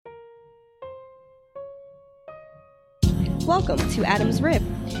Welcome to Adam's Rib.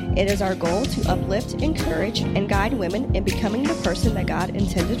 It is our goal to uplift, encourage, and guide women in becoming the person that God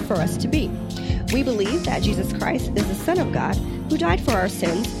intended for us to be. We believe that Jesus Christ is the Son of God who died for our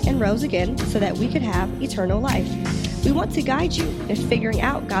sins and rose again so that we could have eternal life. We want to guide you in figuring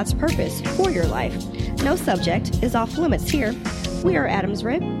out God's purpose for your life. No subject is off limits here. We are Adam's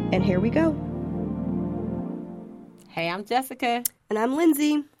Rib, and here we go. Hey, I'm Jessica. And I'm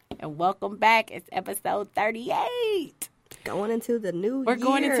Lindsay. And welcome back. It's episode 38. Going into the new year. We're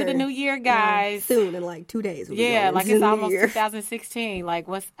going into the new year, guys. Soon, in like 2 days. Yeah, like it's almost 2016. Like,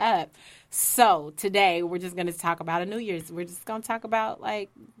 what's up? So, today, we're just going to talk about a New Year's. We're just going to talk about, like,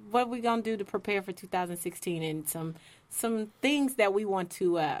 what we're going to do to prepare for 2016 and some things that we want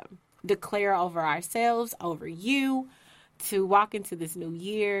to declare over ourselves, over you, to walk into this new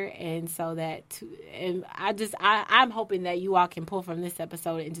year. And so that, I'm hoping that you all can pull from this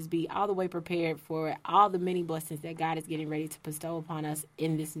episode and just be all the way prepared for all the many blessings that God is getting ready to bestow upon us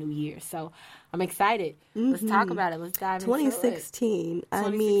in this new year. So I'm excited. Let's talk about it. Let's dive into it. 2016.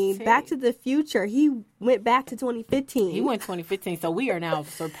 I mean, Back to the Future. He went back to 2015. He went 2015, so we are now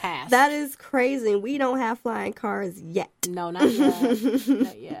surpassed. That is crazy. We don't have flying cars yet. No, not yet.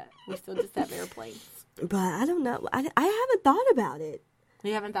 Not yet. We still just have airplanes. But I don't know. I haven't thought about it.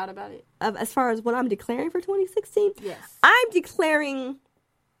 You haven't thought about it? As far as what I'm declaring for 2016? Yes. I'm declaring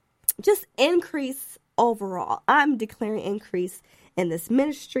just increase overall. I'm declaring increase in this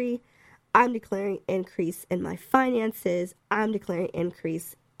ministry. I'm declaring increase in my finances. I'm declaring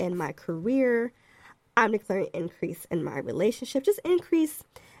increase in my career. I'm declaring increase in my relationship. Just increase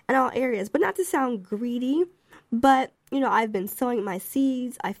in all areas. But not to sound greedy, but, you know, I've been sowing my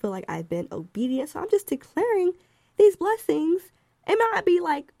seeds. I feel like I've been obedient. So I'm just declaring these blessings. It might not be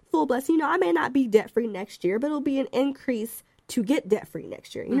like full blessing. You know, I may not be debt-free next year, but it'll be an increase to get debt-free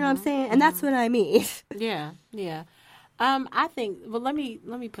next year. You know what I'm saying? And that's what I mean. Yeah. I think, well, let me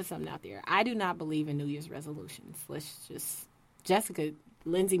put something out there. I do not believe in New Year's resolutions.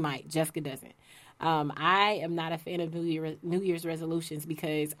 Lindsay might, Jessica doesn't. I am not a fan of New Year's resolutions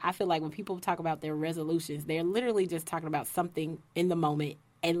because I feel like when people talk about their resolutions, they're literally just talking about something in the moment,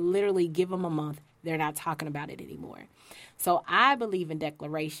 and literally give them a month, they're not talking about it anymore. So I believe in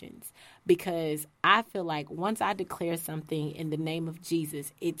declarations because I feel like once I declare something in the name of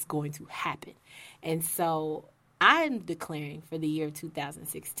Jesus, it's going to happen. And so I'm declaring for the year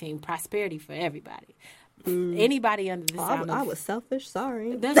 2016 prosperity for everybody. Anybody under the sound I was selfish.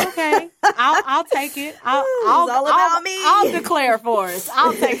 Sorry. That's okay. I'll take it. I'll declare for us.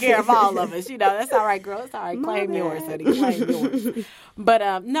 I'll take care of all of us. You know, that's all right, girl. It's all right. Claim yours, honey. Claim yours.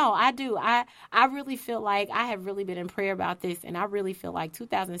 But no, I do. I really feel like I have really been in prayer about this, and I really feel like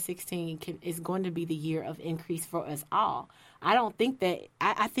 2016 is going to be the year of increase for us all. I don't think that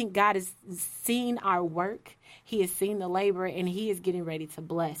I think God has seen our work. He has seen the labor, and he is getting ready to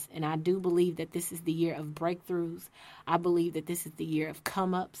bless. And I do believe that this is the year of breakthroughs. I believe that this is the year of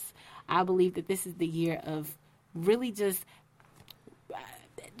come-ups. I believe that this is the year of really just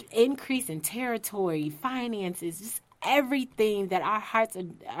increase in territory, finances, just everything that our hearts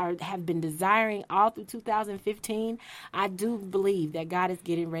have been desiring all through 2015. I do believe that God is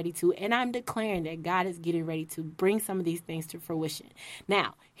getting ready to, and I'm declaring that God is getting ready to bring some of these things to fruition.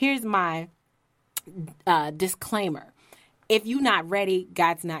 Now, here's my disclaimer. If you're not ready,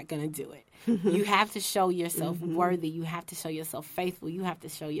 God's not going to do it. You have to show yourself worthy. You have to show yourself faithful. You have to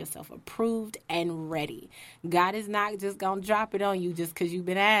show yourself approved and ready. God is not just going to drop it on you just because you've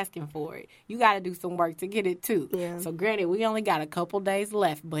been asking for it. You got to do some work to get it too. Yeah. So granted, we only got a couple days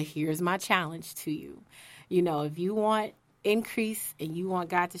left, but here's my challenge to you. You know, if you want increase and you want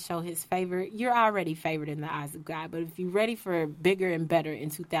God to show his favor, you're already favored in the eyes of God. But if you're ready for bigger and better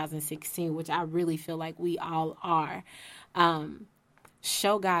in 2016, which I really feel like we all are,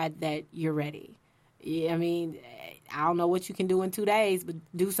 show God that you're ready. Yeah, I mean, I don't know what you can do in 2 days, but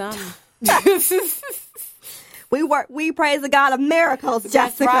do something. We praise the God of miracles,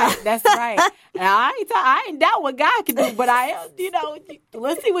 Jessica. That's right. Now, I ain't doubt what God can do, but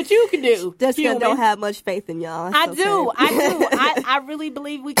let's see what you can do. Jessica don't have much faith in y'all. I do. I really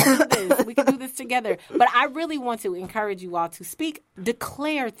believe we can do this. We can do this together. But I really want to encourage you all to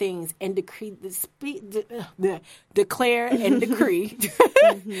declare things and decree. Declare and decree.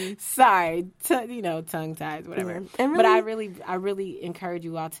 Sorry, tongue ties, whatever. Yeah. Really, but I really encourage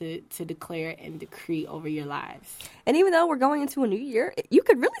you all to declare and decree over your lives. And even though we're going into a new year, you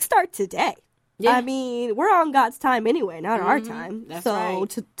could really start today. Yeah. I mean, we're on God's time anyway, not our time. That's so right.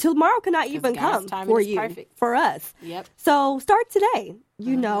 tomorrow cannot even God's come timing for is you, perfect. for us. Yep. So start today.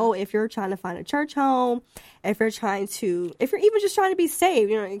 You know, if you're trying to find a church home, if you're even just trying to be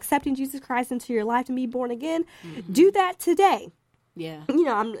saved, accepting Jesus Christ into your life and be born again, do that today. Yeah.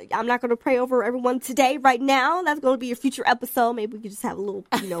 I'm not going to pray over everyone today, right now. That's going to be a future episode. Maybe we could just have a little,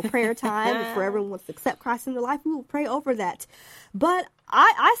 prayer time. If everyone wants to accept Christ in their life, we will pray over that. But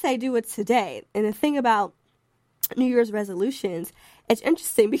I say do it today. And the thing about New Year's resolutions, it's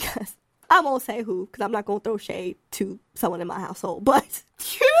interesting because I won't say who, because I'm not going to throw shade to someone in my household. But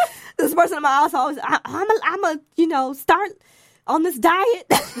this person in my household, I'm a, start on this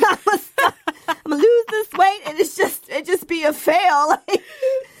diet. I'm gonna lose this weight, and it just be a fail.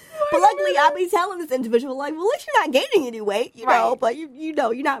 But luckily, I'll be telling this individual, like, well, at least you're not gaining any weight, know. But you're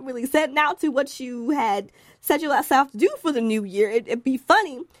not really setting out to what you had set yourself to do for the new year. It'd be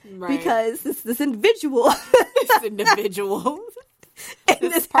funny because this individual, in this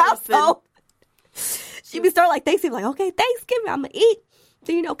household, she'd be starting like Thanksgiving, like, okay, Thanksgiving, I'm gonna eat.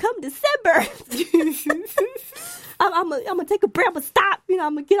 So, come December, I'm gonna take a break. I'm gonna stop. I'm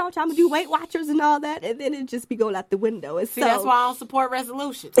gonna get on. I'm gonna do Weight Watchers and all that, and then it just be going out the window. And See, that's why I don't support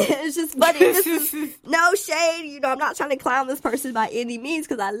resolutions. It's just funny. This is no shade. I'm not trying to clown this person by any means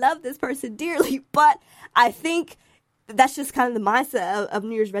because I love this person dearly, but I think that's just kind of the mindset of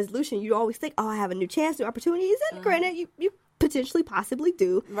New Year's resolution. You always think, oh, I have a new chance, new opportunities, and granted, you potentially possibly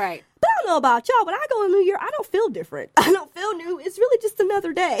do. Right. But I don't know about y'all. When I go in New Year, I don't feel different. I don't feel new. It's really just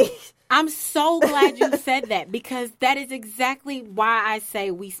another day. I'm so glad you said that because that is exactly why I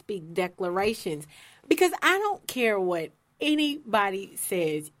say we speak declarations. Because I don't care what anybody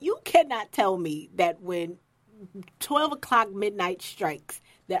says. You cannot tell me that when 12 o'clock midnight strikes,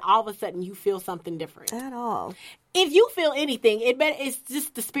 that all of a sudden you feel something different. At all. If you feel anything, it's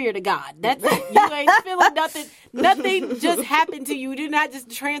just the Spirit of God. That's it. You ain't feeling nothing. Nothing just happened to you. You do not just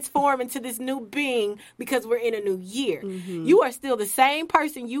transform into this new being because we're in a new year. Mm-hmm. You are still the same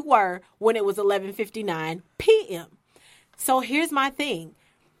person you were when it was 11:59 p.m. So here's my thing.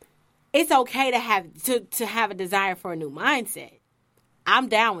 It's okay to have a desire for a new mindset. I'm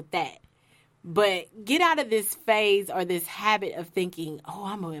down with that. But get out of this phase or this habit of thinking, oh,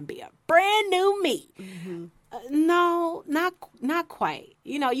 I'm going to be a brand new me. Mm-hmm. No, not quite.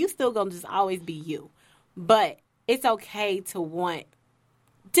 You still going to just always be you. But it's okay to want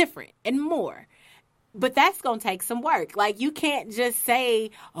different and more. But that's going to take some work. Like, you can't just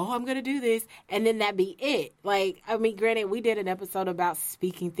say, oh, I'm going to do this, and then that be it. Like, I mean, granted, we did an episode about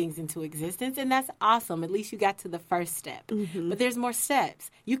speaking things into existence, and that's awesome. At least you got to the first step. Mm-hmm. But there's more steps.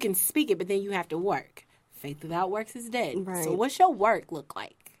 You can speak it, but then you have to work. Faith without works is dead. Right. So what's your work look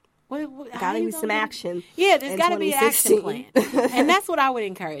like? Gotta be some action. Yeah, there's got to be an action plan. And that's what I would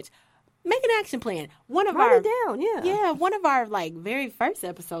encourage. Make an action plan. Write it down, yeah. Yeah, one of our very first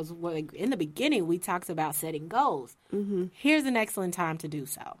episodes, in the beginning, we talked about setting goals. Mm-hmm. Here's an excellent time to do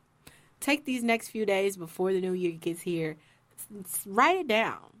so. Take these next few days before the new year gets here. Write it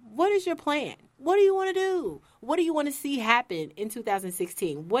down. What is your plan? What do you want to do? What do you want to see happen in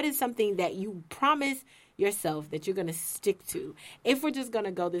 2016? What is something that you promise yourself that you're going to stick to? If we're just going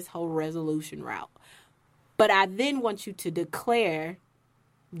to go this whole resolution route. But I then want you to declare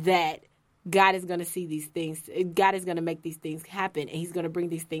that God is going to see these things. God is going to make these things happen, and he's going to bring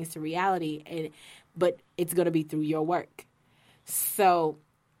these things to reality. But it's going to be through your work. So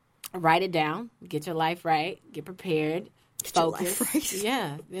write it down. Get your life right. Get prepared. Focus. Your life right.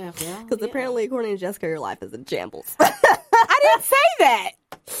 Yeah. Because apparently, according to Jessica, your life is in shambles. I didn't say that.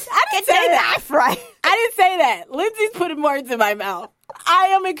 I didn't say that. Life right. I didn't say that. Lindsay's putting words in my mouth. I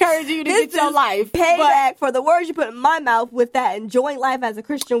am encouraging you to get your life. Payback for the words you put in my mouth with that enjoying life as a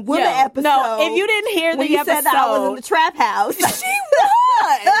Christian woman episode. No, if you didn't hear the episode. Said that I was in the trap house. She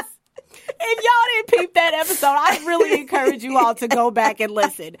was. If y'all didn't peep that episode, I really encourage you all to go back and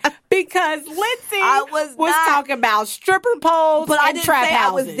listen. Because Lindsay was talking about stripper poles and trap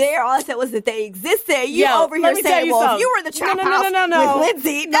houses. I was there. All I said was that they existed. You over here saying, well, if you were in the trap house with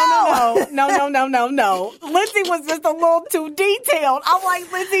Lindsay, no. Lindsay was just a little too detailed. I'm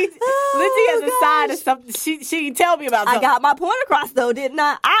like, Lindsay has a side of something. She didn't tell me about something. I got my point across, though, didn't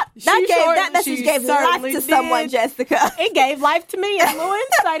I? That message gave life to someone, Jessica. It gave life to me and a little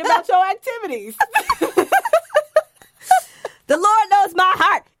insight about your activities. The Lord knows my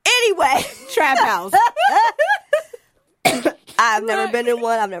heart. Anyway, trap house. I've never been in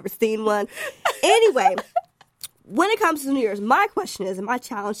one. I've never seen one. Anyway, when it comes to New Year's, my question is, and my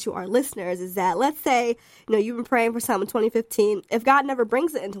challenge to our listeners is that, let's say, you've been praying for something in 2015. If God never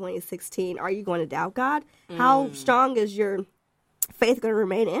brings it in 2016, are you going to doubt God? How strong is your faith going to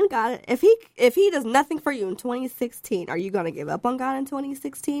remain in God? If he does nothing for you in 2016, are you going to give up on God in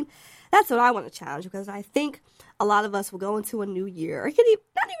 2016? That's what I want to challenge, because I think a lot of us will go into a new year, or not even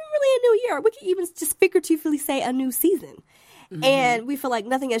really a new year. We could even just figuratively say a new season. Mm-hmm. And we feel like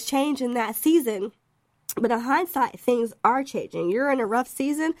nothing has changed in that season. But in hindsight, things are changing. You're in a rough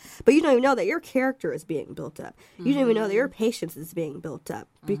season, but you don't even know that your character is being built up. You don't even know that your patience is being built up,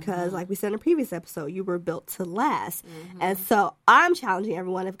 because, like we said in a previous episode, you were built to last. And so I'm challenging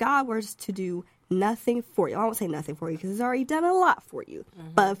everyone, if God were to do nothing for you, I won't say nothing for you because he's already done a lot for you,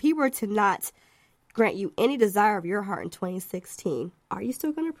 but if he were to not grant you any desire of your heart in 2016, are you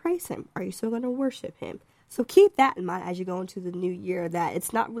still going to praise him? Are you still going to worship him? So keep that in mind as you go into the new year, that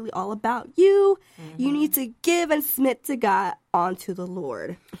it's not really all about you. You need to give and submit to God onto the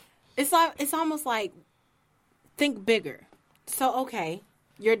Lord. It's almost like, think bigger. So, okay,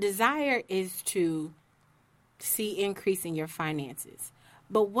 your desire is to see increase in your finances.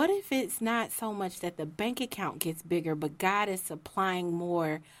 But what if it's not so much that the bank account gets bigger, but God is supplying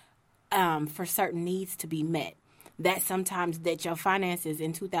more for certain needs to be met? That sometimes that your finances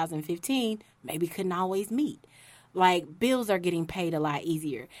in 2015 maybe couldn't always meet. Like, bills are getting paid a lot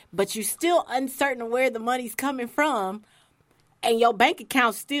easier, but you're still uncertain where the money's coming from, and your bank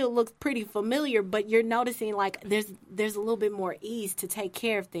account still looks pretty familiar, but you're noticing like there's a little bit more ease to take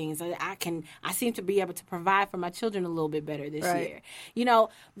care of things. I seem to be able to provide for my children a little bit better this year. You know,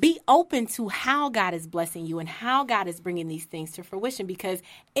 be open to how God is blessing you and how God is bringing these things to fruition, because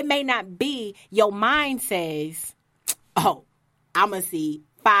it may not be your mind says, oh, I'm going to see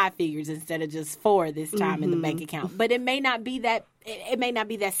 5 figures instead of just 4 this time in the bank account. But it may not be that. It may not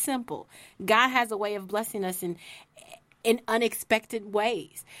be that simple. God has a way of blessing us in unexpected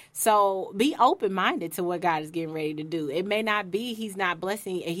ways. So be open-minded to what God is getting ready to do. It may not be he's not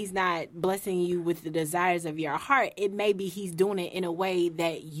blessing you with the desires of your heart. It may be he's doing it in a way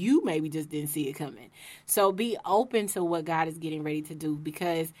that you maybe just didn't see it coming. So be open to what God is getting ready to do,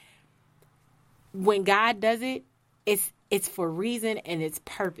 because when God does it, it's for reason and it's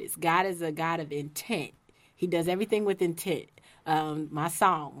purpose. God is a God of intent. He does everything with intent. My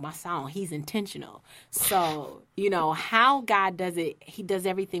song, he's intentional. So, you know, how God does it, he does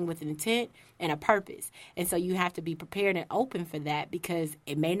everything with an intent and a purpose. And so you have to be prepared and open for that, because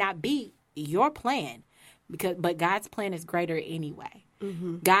it may not be your plan, but God's plan is greater anyway.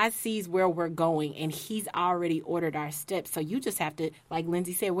 God sees where we're going, and he's already ordered our steps. So you just have to, like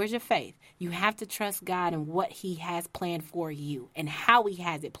Lindsay said, where's your faith? You have to trust God and what he has planned for you and how he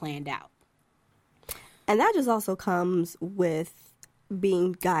has it planned out. And that just also comes with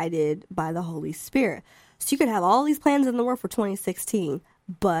being guided by the Holy Spirit. So you could have all these plans in the world for 2016,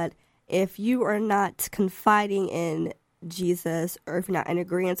 but if you are not confiding in Jesus, or if you're not in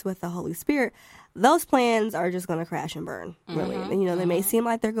agreement with the Holy Spirit, those plans are just going to crash and burn, really. You know, they may seem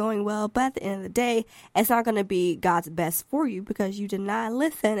like they're going well, but at the end of the day, it's not going to be God's best for you, because you did not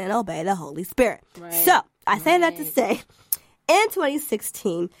listen and obey the Holy Spirit. So I say that to say, in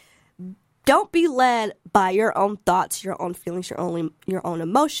 2016, don't be led by your own thoughts, your own feelings, your own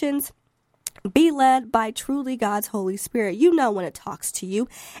emotions. Be led by truly God's Holy Spirit. You know when it talks to you.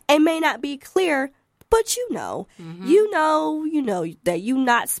 It may not be clear, but you know that you're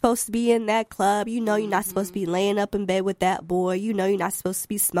not supposed to be in that club. You know you're not supposed to be laying up in bed with that boy. You know you're not supposed to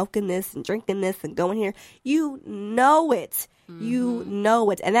be smoking this and drinking this and going here. You know it. You know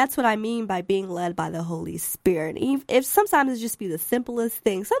it. And that's what I mean by being led by the Holy Spirit. If sometimes it just be the simplest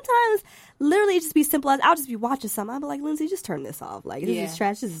thing. Sometimes literally it just be simple as I'll just be watching something. I'll be like, Lindsay, just turn this off. Like, this is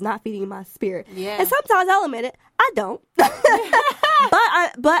trash. This is not feeding my spirit. Yeah. And sometimes I'll admit it, I don't.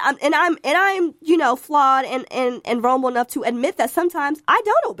 I'm you know, flawed and vulnerable enough to admit that sometimes I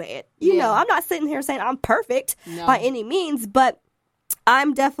don't obey it. You know, I'm not sitting here saying I'm perfect by any means, but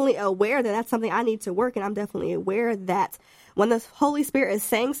I'm definitely aware that that's something I need to work, and I'm definitely aware that when the Holy Spirit is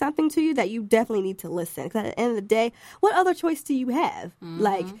saying something to you, that you definitely need to listen. Because at the end of the day, what other choice do you have?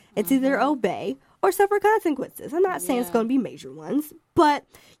 Like, it's either obey or suffer consequences. I'm not saying it's going to be major ones, but,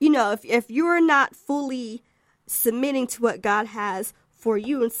 you know, if you're not fully submitting to what God has for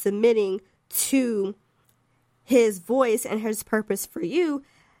you and submitting to his voice and his purpose for you,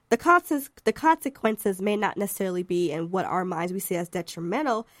 the consequences may not necessarily be in what our minds we see as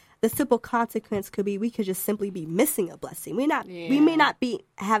detrimental. The simple consequence could be we could just simply be missing a blessing. We may not be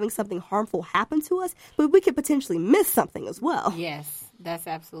having something harmful happen to us, but we could potentially miss something as well. Yes, that's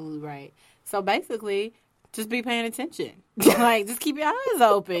absolutely right. So basically, just be paying attention. Like, just keep your eyes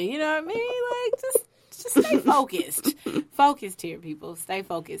open. You know what I mean? Like, just stay focused. Focused here, people. Stay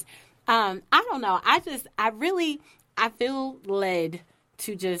focused. I don't know. I feel led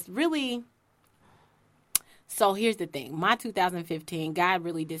to just really So here's the thing. My 2015, God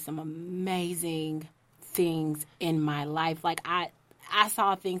really did some amazing things in my life. Like I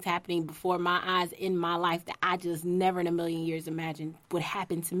saw things happening before my eyes in my life that I just never in a million years imagined would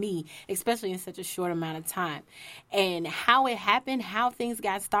happen to me, especially in such a short amount of time. And how it happened, how things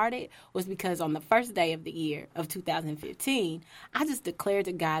got started, was because on the first day of the year of 2015, I just declared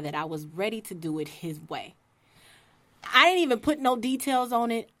to God that I was ready to do it His way. I didn't even put no details on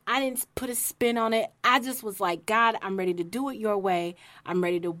it. I didn't put a spin on it. I just was like, God, I'm ready to do it your way. I'm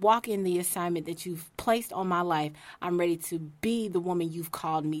ready to walk in the assignment that you've placed on my life. I'm ready to be the woman you've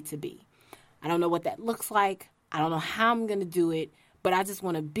called me to be. I don't know what that looks like. I don't know how I'm going to do it, but I just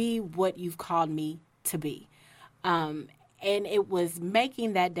want to be what you've called me to be. And it was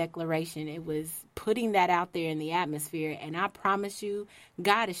making that declaration. It was putting that out there in the atmosphere. And I promise you,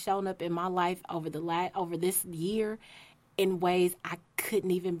 God has shown up in my life over this year in ways I couldn't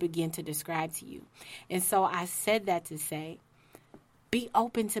even begin to describe to you. And so I said that to say, be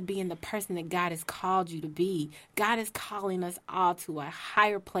open to being the person that God has called you to be. God is calling us all to a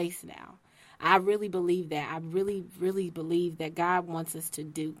higher place now. I really believe that. I really, really believe that God wants us to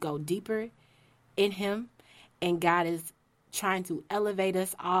go deeper in Him. And God is trying to elevate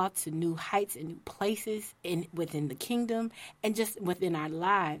us all to new heights and new places within the kingdom and just within our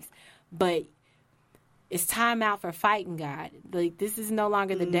lives. But it's time out for fighting God. Like, this is no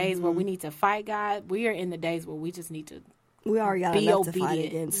longer the days where we need to fight God. We are in the days where we just need to We already got be enough obedient. to fight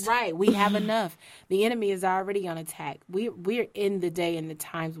against. Right. We have enough. The enemy is already on attack. We're in the day and the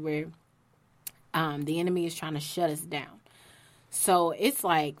times where the enemy is trying to shut us down. So it's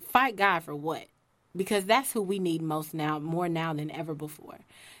like, fight God for what? Because that's who we need most now, more now than ever before.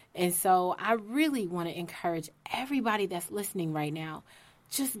 And so I really want to encourage everybody that's listening right now,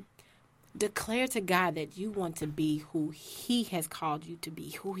 just declare to God that you want to be who He has called you to be,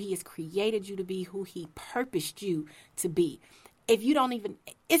 who He has created you to be, who He purposed you to be. If you don't even,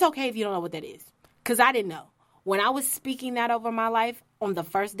 it's okay if you don't know what that is, because I didn't know. When I was speaking that over my life on the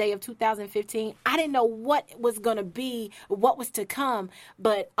first day of 2015, I didn't know what was going to be, what was to come.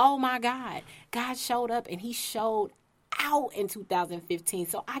 But, oh, my God, God showed up and He showed out in 2015.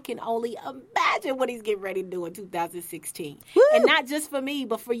 So I can only imagine what He's getting ready to do in 2016. Woo! And not just for me,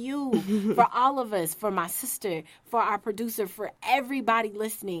 but for you, for all of us, for my sister, for our producer, for everybody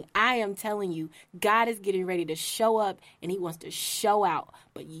listening. I am telling you, God is getting ready to show up and He wants to show out.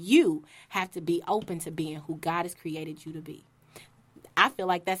 But you have to be open to being who God has created you to be. I feel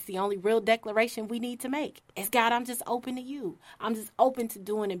like that's the only real declaration we need to make. It's, God, I'm just open to you. I'm just open to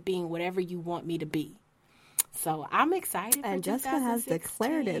doing and being whatever you want me to be. So I'm excited. And for Jessica has 2016.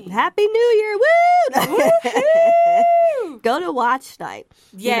 declared it. Happy New Year. Woo! Go to watch night.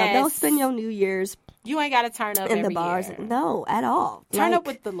 Yes. Don't spend your New Year's You ain't got to turn up in every the bars. year. No, at all. Turn up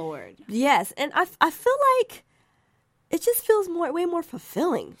with the Lord. Yes. And I feel like it just feels way more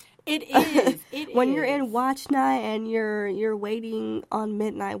fulfilling. It is. When you're in watch night and you're waiting on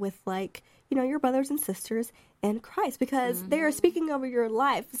midnight with, like, your brothers and sisters in Christ, because they are speaking over your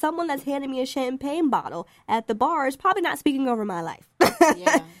life. Someone that's handing me a champagne bottle at the bar is probably not speaking over my life.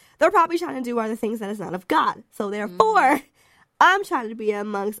 Yeah. They're probably trying to do other things that is not of God. So therefore, I'm trying to be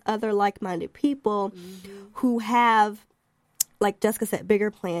amongst other like-minded people who have, like Jessica said, bigger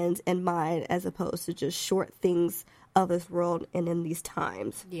plans in mind as opposed to just short things of this world and in these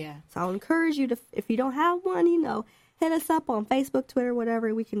times. Yeah. So I'll encourage you to, if you don't have one, hit us up on Facebook, Twitter,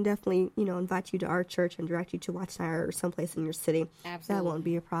 whatever. We can definitely, invite you to our church and direct you to Watch Night or someplace in your city. Absolutely. That won't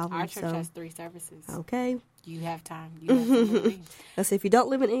be a problem. Our church has 3 services. Okay. You have time. You have time. So if you don't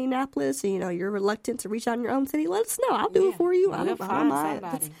live in Indianapolis, you're reluctant to reach out in your own city, let us know. I'll do it for you. I don't mind.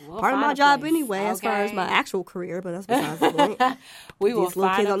 That's part of my job anyway, as far as my actual career, but that's besides the point. We will These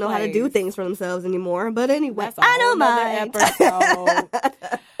little kids don't know how to do things for themselves anymore. But anyway, I don't mind.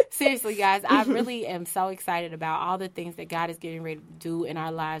 Seriously, guys, I really am so excited about all the things that God is getting ready to do in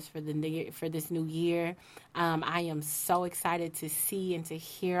our lives for this new year. I am so excited to see and to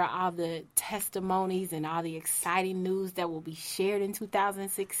hear all the testimonies and all the exciting news that will be shared in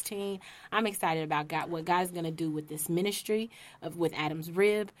 2016. I'm excited about what God's going to do with this ministry with Adam's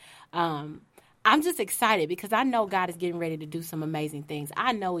Rib. I'm just excited because I know God is getting ready to do some amazing things.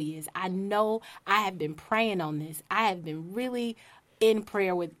 I know He is. I know I have been praying on this. I have been really in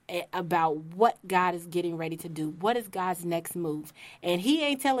prayer about what God is getting ready to do. What is God's next move? And He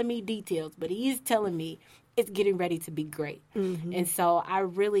ain't telling me details, but He is telling me it's getting ready to be great. And so I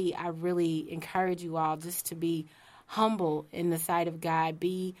really encourage you all just to be humble in the sight of God,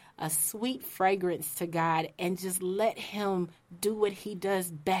 be a sweet fragrance to God, and just let Him do what He does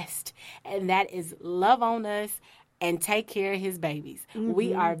best. And that is love on us and take care of His babies.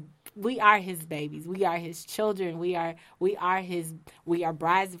 We are we are his babies. We are his children. We are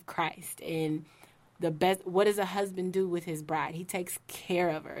brides of Christ. And the best, what does a husband do with his bride? He takes care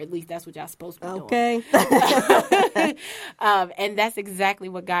of her. At least that's what y'all supposed to be doing. Okay. And that's exactly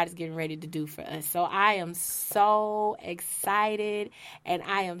what God is getting ready to do for us. So I am so excited, and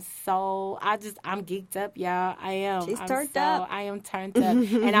I'm geeked up, y'all. I am. She's turned up. I am turned up.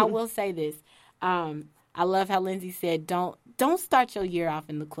 And I will say this. I love how Lindsay said, don't start your year off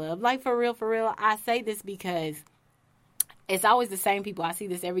in the club. Like, for real, I say this because it's always the same people. I see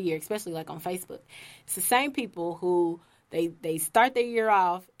this every year, especially like on Facebook. It's the same people who they start their year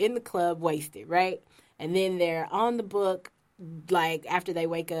off in the club wasted, right? And then they're on the book, like, after they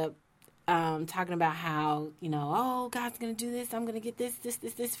wake up, talking about how, oh, God's going to do this. I'm going to get this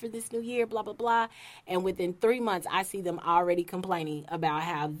for this new year, blah, blah, blah. And within 3 months, I see them already complaining about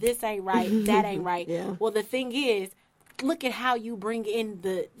how this ain't right, that ain't right. Yeah. Well, the thing is, look at how you bring in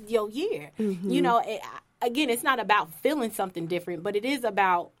your year. Again, it's not about feeling something different, but it is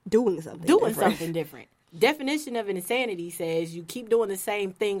about doing something different. Definition of insanity says you keep doing the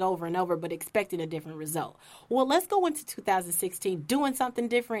same thing over and over, but expecting a different result. Well, let's go into 2016 doing something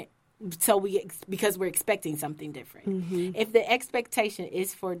different. Because we're expecting something different. Mm-hmm. If the expectation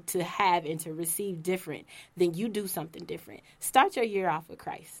is to have and to receive different, then you do something different. Start your year off with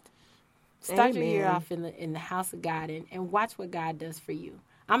Christ. Start your year off in the house of God and watch what God does for you.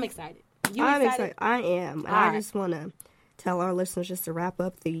 I'm excited. I'm excited. I am. And All I right. just want to tell our listeners, just to wrap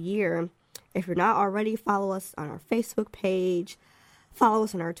up the year, if you're not already, follow us on our Facebook page. Follow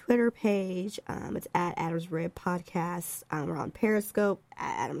us on our Twitter page. It's at Adam's Rib Podcast. We're on Periscope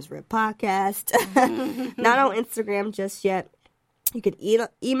at Adam's Rib Podcast. Not on Instagram just yet. You can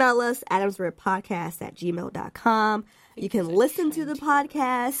email us, adamsribpodcast@gmail.com. You can listen to the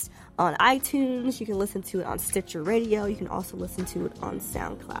podcast on iTunes. You can listen to it on Stitcher Radio. You can also listen to it on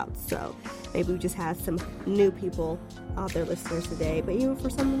SoundCloud. So maybe we just had some new people out there listeners today. But even for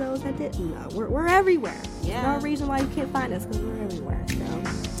some of those that didn't know, we're everywhere. Yeah. There's no reason why you can't find us, because we're everywhere. So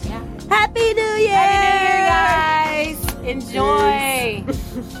yeah. Happy New Year! Happy New Year, guys! Enjoy!